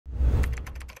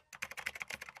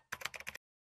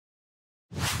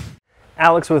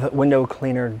Alex with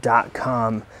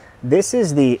windowcleaner.com. This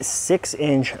is the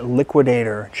 6-inch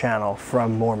Liquidator channel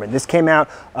from Moerman. This came out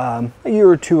a year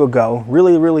or two ago.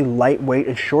 Really lightweight.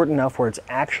 It's short enough where it's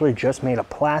actually just made of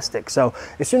plastic. So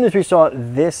as soon as we saw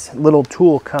this little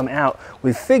tool come out,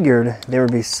 we figured there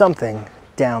would be something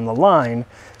down the line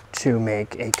to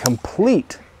make a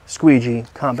complete squeegee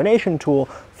combination tool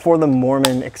for the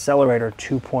Moerman Accelerator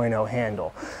 2.0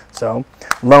 handle. So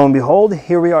lo and behold,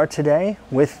 here we are today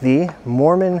with the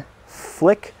Moerman F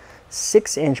LIQ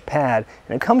 6-inch pad,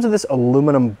 and it comes with this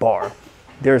aluminum bar.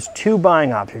 There's two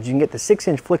buying options. You can get the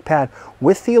 6-inch F LIQ pad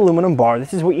with the aluminum bar.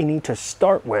 This is what you need to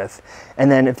start with. And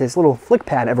then if this little F LIQ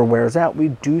pad ever wears out, we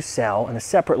do sell in a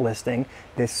separate listing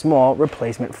this small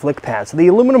replacement F LIQ pad. So the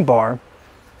aluminum bar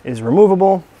is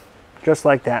removable, just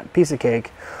like that, piece of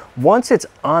cake. Once it's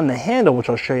on the handle, which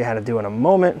I'll show you how to do in a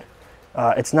moment,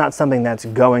 it's not something that's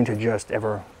going to just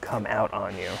ever come out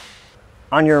on you.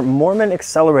 On your Moerman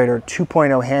Accelerator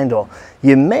 2.0 handle,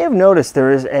 you may have noticed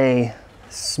there is a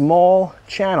small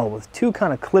channel with two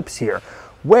kind of clips here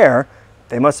where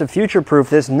they must have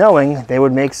future-proofed this, knowing they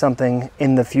would make something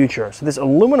in the future. So this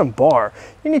aluminum bar,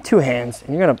 you need two hands,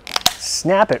 and you're gonna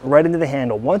snap it right into the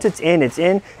handle. Once it's in, it's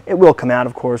in. It will come out,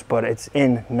 of course, but it's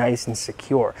in nice and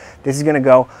secure. This is gonna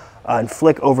go and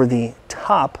flick over the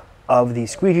top of the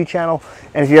squeegee channel.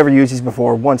 And if you ever used these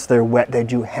before, once they're wet, they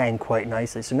do hang quite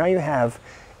nicely. So now you have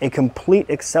a complete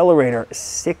Accelerator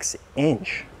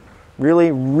 6-inch.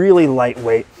 Really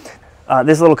lightweight.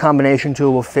 This little combination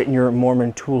tool will fit in your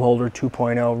Moerman tool holder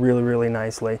 2.0 really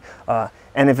nicely.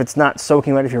 And if it's not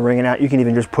soaking wet, if you're wringing out, you can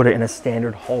even just put it in a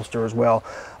standard holster as well.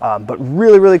 But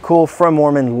really cool from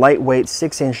Moerman, lightweight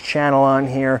 6-inch channel on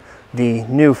here. The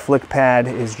new F LIQ pad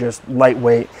is just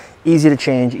lightweight, easy to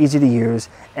change, easy to use.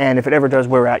 And if it ever does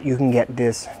wear out, you can get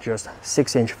this just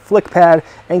 6-inch F LIQ pad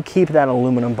and keep that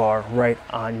aluminum bar right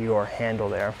on your handle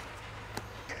there.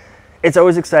 It's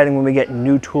always exciting when we get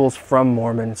new tools from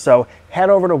Moerman, so head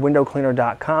over to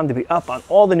windowcleaner.com to be up on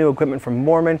all the new equipment from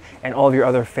Moerman and all of your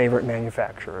other favorite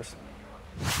manufacturers.